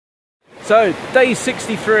So, day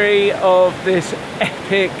 63 of this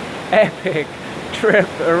epic trip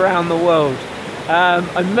around the world.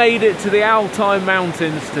 I made it to the Altai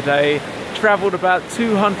mountains today, travelled about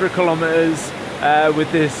 200 kilometers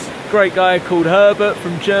with this great guy called Herbert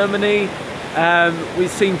from Germany. We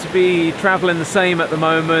seem to be travelling the same at the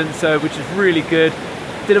moment, so which is really good.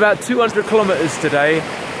 Did about 200 kilometers today,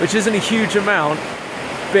 which isn't a huge amount,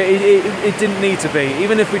 but it didn't need to be.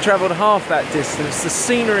 Even if we travelled half that distance, the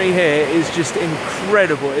scenery here is just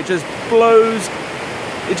incredible. It just blows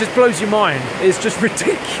your mind. It's just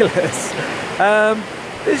ridiculous.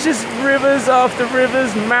 There's just rivers after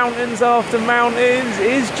rivers, mountains after mountains.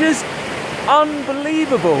 It's just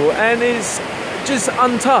unbelievable, and it's just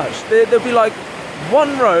untouched. There'll be like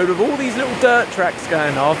one road with all these little dirt tracks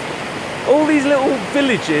going off, all these little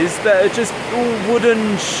villages that are just all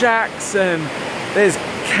wooden shacks, and there's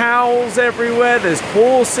cows everywhere, there's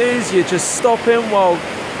horses, you're just stopping while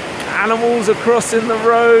animals are crossing the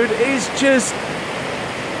road. It's just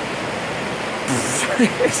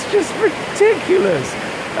ridiculous.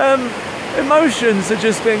 Emotions have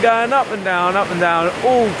just been going up and down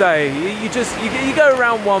all day. You go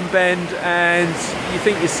around one bend and you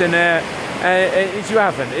think you've seen it, and you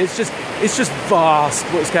haven't. It's just vast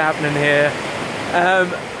what's happening here.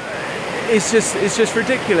 It's just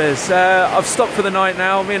ridiculous. I've stopped for the night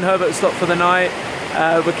now. Me and Herbert stopped for the night.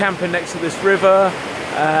 We're camping next to this river,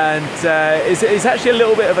 and it's actually a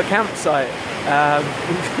little bit of a campsite.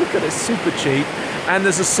 Look at it, super cheap, and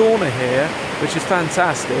there's a sauna here, which is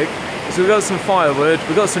fantastic. So we've got some firewood,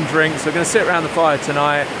 we've got some drinks. We're going to sit around the fire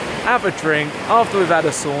tonight, have a drink after we've had a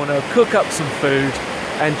sauna, cook up some food,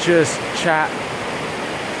 and just chat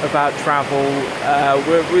about travel.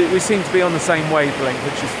 We seem to be on the same wavelength,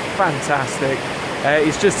 which is fantastic.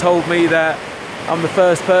 He's just told me that I'm the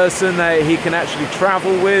first person that he can actually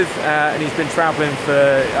travel with, and he's been traveling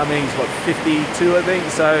for, I mean, he's what, 52 I think,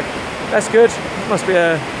 so that's good. Must be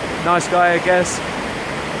a nice guy, I guess.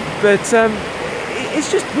 But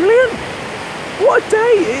it's just brilliant. What a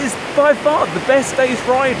day! It is by far the best day's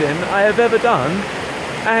riding I have ever done.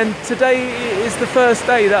 And today is the first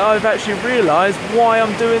day that I've actually realised why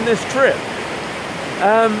I'm doing this trip.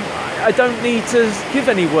 I don't need to give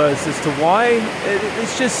any words as to why.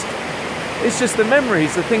 It's just the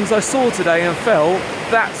memories, the things I saw today and felt.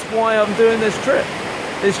 That's why I'm doing this trip.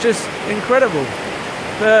 It's just incredible.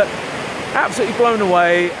 But absolutely blown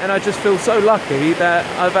away, and I just feel so lucky that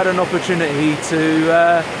I've had an opportunity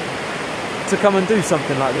to come and do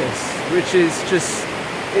something like this, which is just,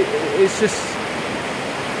 it's just,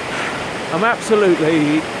 I'm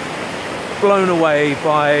absolutely blown away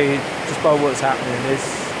by what's happening.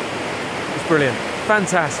 It's brilliant,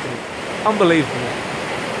 fantastic, unbelievable.